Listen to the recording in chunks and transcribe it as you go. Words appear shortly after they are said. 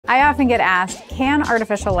I often get asked, can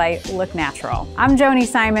artificial light look natural? I'm Joni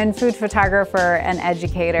Simon, food photographer and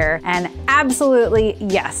educator, and absolutely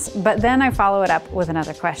yes. But then I follow it up with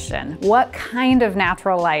another question. What kind of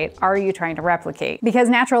natural light are you trying to replicate? Because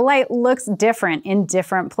natural light looks different in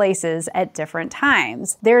different places at different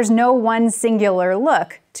times. There's no one singular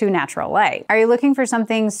look to natural light. Are you looking for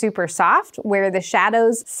something super soft where the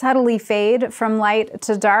shadows subtly fade from light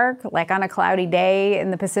to dark, like on a cloudy day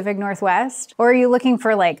in the Pacific Northwest? Or are you looking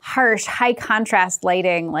for like harsh, high contrast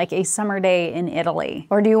lighting like a summer day in Italy?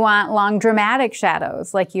 Or do you want long dramatic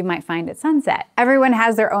shadows like you might find at sunset? Everyone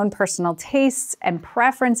has their own personal tastes and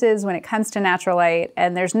preferences when it comes to natural light,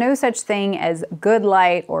 and there's no such thing as good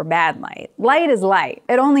light or bad light. Light is light.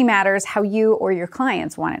 It only matters how you or your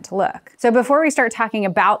clients want it to look. So before we start talking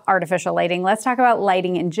about artificial lighting, let's talk about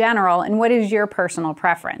lighting in general and what is your personal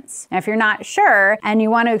preference. Now, if you're not sure and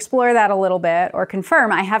you want to explore that a little bit or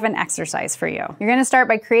confirm, I have an exercise for you. You're going to start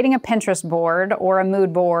by creating a Pinterest board or a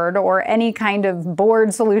mood board or any kind of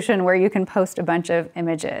board solution where you can post a bunch of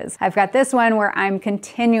images. I've got this one where I'm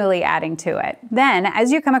continually adding to it. Then,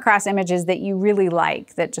 as you come across images that you really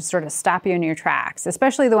like, that just sort of stop you in your tracks,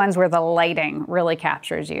 especially the ones where the lighting really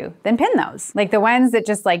captures you, then pin those. Like the ones that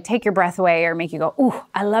just like take your breath away or make you go, ooh,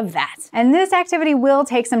 I love that. And this activity will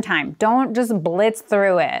take some time. Don't just blitz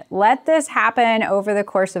through it. Let this happen over the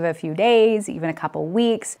course of a few days, even a couple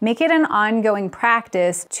weeks. Make it an ongoing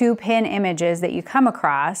practice to pin images that you come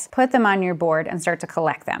across, put them on your board, and start to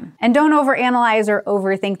collect them. And don't overanalyze or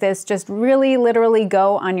overthink this. Just really literally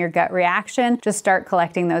go on your gut reaction. Just start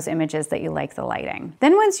collecting those images that you like the lighting.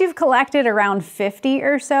 Then once you've collected around 50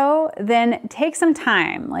 or so, then take some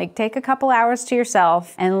time, like take a couple hours to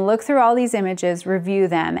yourself and look through all these images, review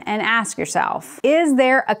them, and ask yourself, is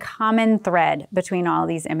there a common thread between all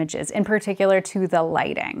these images, in particular to the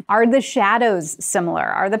lighting? Are the shadows similar?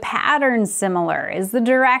 Are the patterns similar? Is the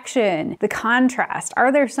direction, the contrast?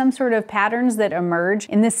 Are there some sort of patterns that emerge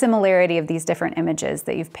in the similarity of these different images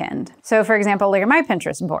that you've pinned? So for example, look at my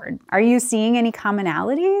Pinterest board. Are you seeing any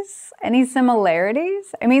commonalities? Any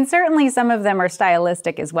similarities? I mean, certainly some of them are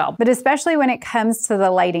stylistic as well, but especially when it comes to the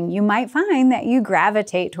lighting, you might find that you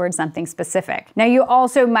gravitate towards something specific. Now, you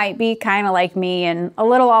also might be kind of like me and a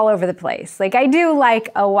little all over the place. Like I do like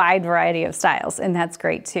a wide variety of styles, and that's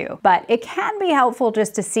great too. But it can be helpful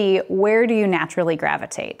just to see where do you naturally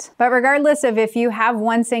gravitate. But regardless of if you have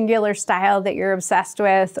one singular style that you're obsessed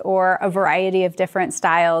with or a variety of different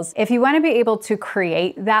styles, if you want to be able to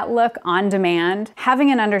create that look on demand, having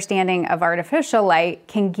an understanding of artificial light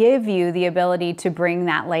can give you the ability to bring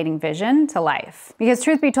that lighting vision to life. Because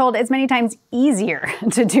truth be told, it's many times easier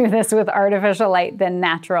to do this with artificial light than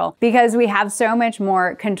natural, because we have so much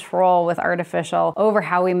more control with artificial over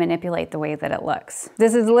how we manipulate the way that it looks.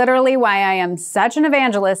 This is literally why I am such an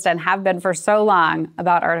evangelist and have been for so long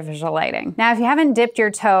about artificial lighting. Now, if you haven't dipped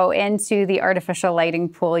your toe into the artificial lighting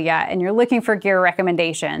pool yet and you're looking for gear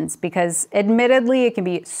recommendations, because admittedly it can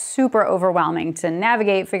be super overwhelming to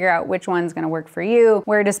navigate, figure out which one's gonna work for you,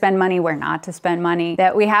 where to spend money, where not to spend money,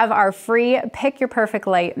 that we have our free Pick Your Perfect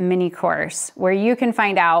Light mini course where you can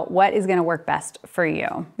find out what is gonna work best for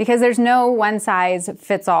you. Because there's no one size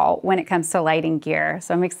fits all when it comes to lighting gear.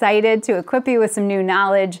 So I'm excited to equip you with some new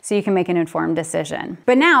knowledge so you can make an informed decision.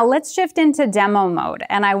 But now let's shift into demo mode,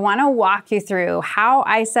 and I wanna walk you through how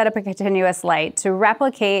I set up a continuous light to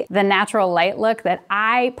replicate the natural light look that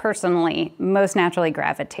I personally most naturally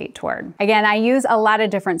gravitate toward. Again, I use a lot of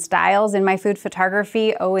different styles in my food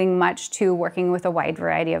photography, owing much to working with a wide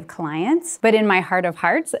variety of clients. But in my heart of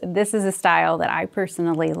hearts, this is a style that I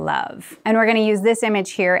personally love. And we're gonna use this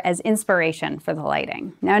image here as inspiration for the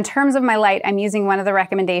lighting. Now, in terms of my light, I'm using one of the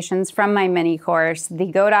recommendations from my mini course,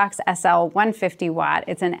 the Godox SL 150 watt.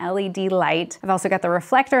 It's an LED light. I've also got the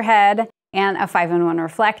reflector head and a 5-in-1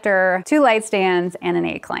 reflector, 2 light stands, and an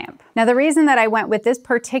A-clamp. Now, the reason that I went with this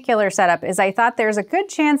particular setup is I thought there's a good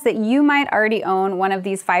chance that you might already own one of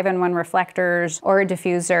these 5-in-1 reflectors or a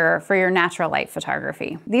diffuser for your natural light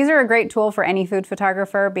photography. These are a great tool for any food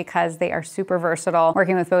photographer because they are super versatile,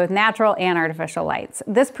 working with both natural and artificial lights.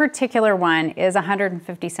 This particular one is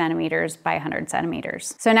 150 centimeters by 100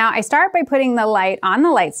 centimeters. So now I start by putting the light on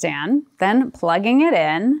the light stand, then plugging it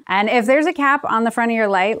in. And if there's a cap on the front of your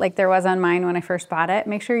light, like there was on mine when I first bought it,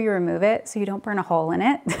 make sure you remove it so you don't burn a hole in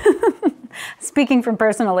it. Speaking from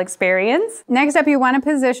personal experience. Next up, you want to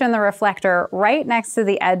position the reflector right next to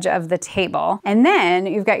the edge of the table. And then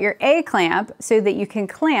you've got your A clamp so that you can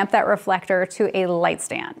clamp that reflector to a light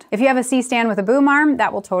stand. If you have a C stand with a boom arm,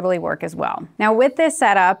 that will totally work as well. Now with this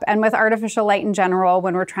setup and with artificial light in general,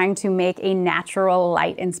 when we're trying to make a natural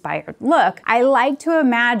light inspired look, I like to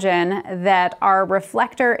imagine that our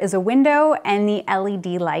reflector is a window and the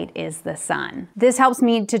LED light is the sun. This helps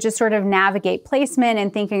me to just sort of navigate placement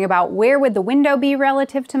and thinking about where would the window be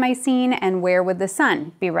relative to my scene and where would the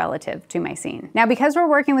sun be relative to my scene. Now, because we're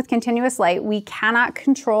working with continuous light, we cannot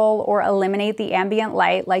control or eliminate the ambient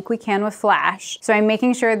light like we can with flash. So I'm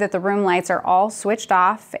making sure that the room lights are all switched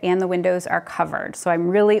off and the windows are covered. So I'm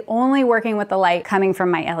really only working with the light coming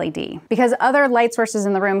from my LED. Because other light sources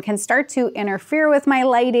in the room can start to interfere with my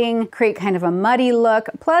lighting, create kind of a muddy look.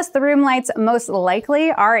 Plus the room lights most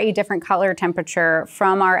likely are a different color temperature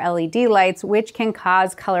from our LED lights, which can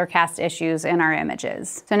cause color cast issues in our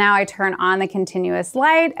images. So now I turn on the continuous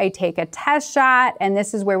light, I take a test shot, and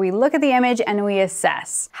this is where we look at the image and we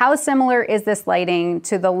assess how similar is this lighting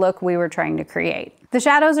to the look we were trying to create. The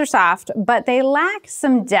shadows are soft, but they lack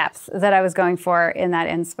some depth that I was going for in that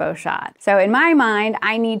inspo shot. So in my mind,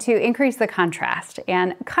 I need to increase the contrast.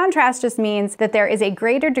 And contrast just means that there is a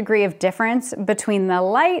greater degree of difference between the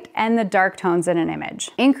light and the dark tones in an image.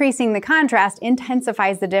 Increasing the contrast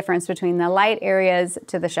intensifies the difference between the light areas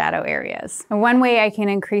to the shadow areas. And one way I can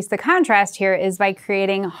increase the contrast here is by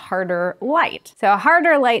creating harder light. So a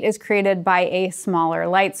harder light is created by a smaller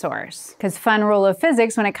light source. Because fun rule of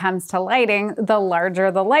physics when it comes to lighting, the larger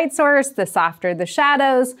the light source, the softer the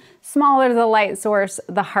shadows, smaller the light source,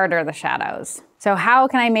 the harder the shadows. So how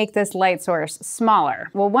can I make this light source smaller?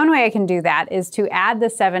 Well, one way I can do that is to add the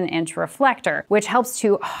 7-inch reflector, which helps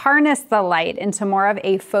to harness the light into more of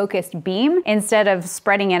a focused beam instead of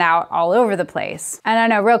spreading it out all over the place. And I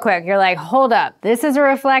know real quick, you're like, hold up, this is a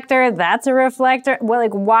reflector, that's a reflector. Well,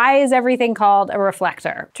 like, why is everything called a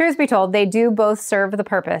reflector? Truth be told, they do both serve the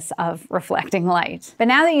purpose of reflecting light. But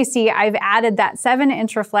now that you see I've added that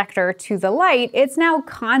 7-inch reflector to the light, it's now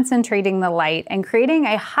concentrating the light and creating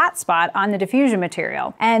a hot spot on the diffusion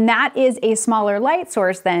material. And that is a smaller light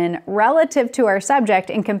source then relative to our subject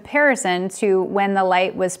in comparison to when the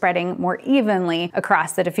light was spreading more evenly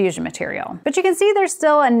across the diffusion material. But you can see there's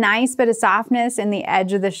still a nice bit of softness in the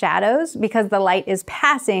edge of the shadows because the light is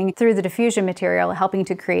passing through the diffusion material, helping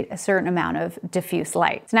to create a certain amount of diffuse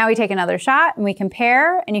light. So now we take another shot and we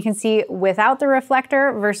compare, and you can see without the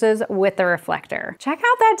reflector versus with the reflector. Check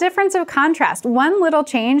out that difference of contrast. One little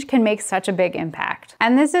change can make such a big impact.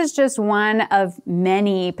 And this is just one of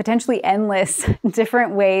many, potentially endless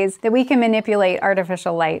different ways that we can manipulate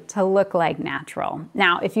artificial light to look like natural.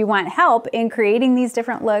 Now, if you want help in creating these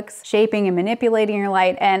different looks, shaping and manipulating your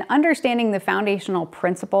light, and understanding the foundational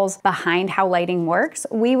principles behind how lighting works,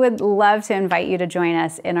 we would love to invite you to join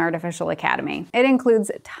us in Artificial Academy. It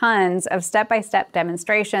includes tons of step-by-step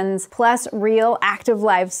demonstrations, plus real active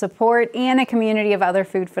live support and a community of other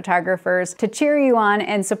food photographers to cheer you on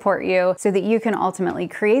and support you so that you can ultimately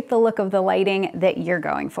create the look of the lighting that you're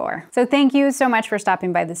going for. So thank you so much for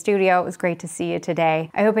stopping by the studio. It was great to see you today.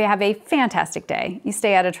 I hope you have a fantastic day. You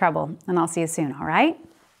stay out of trouble, and I'll see you soon, all right?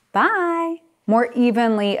 Bye. More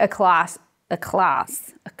evenly across.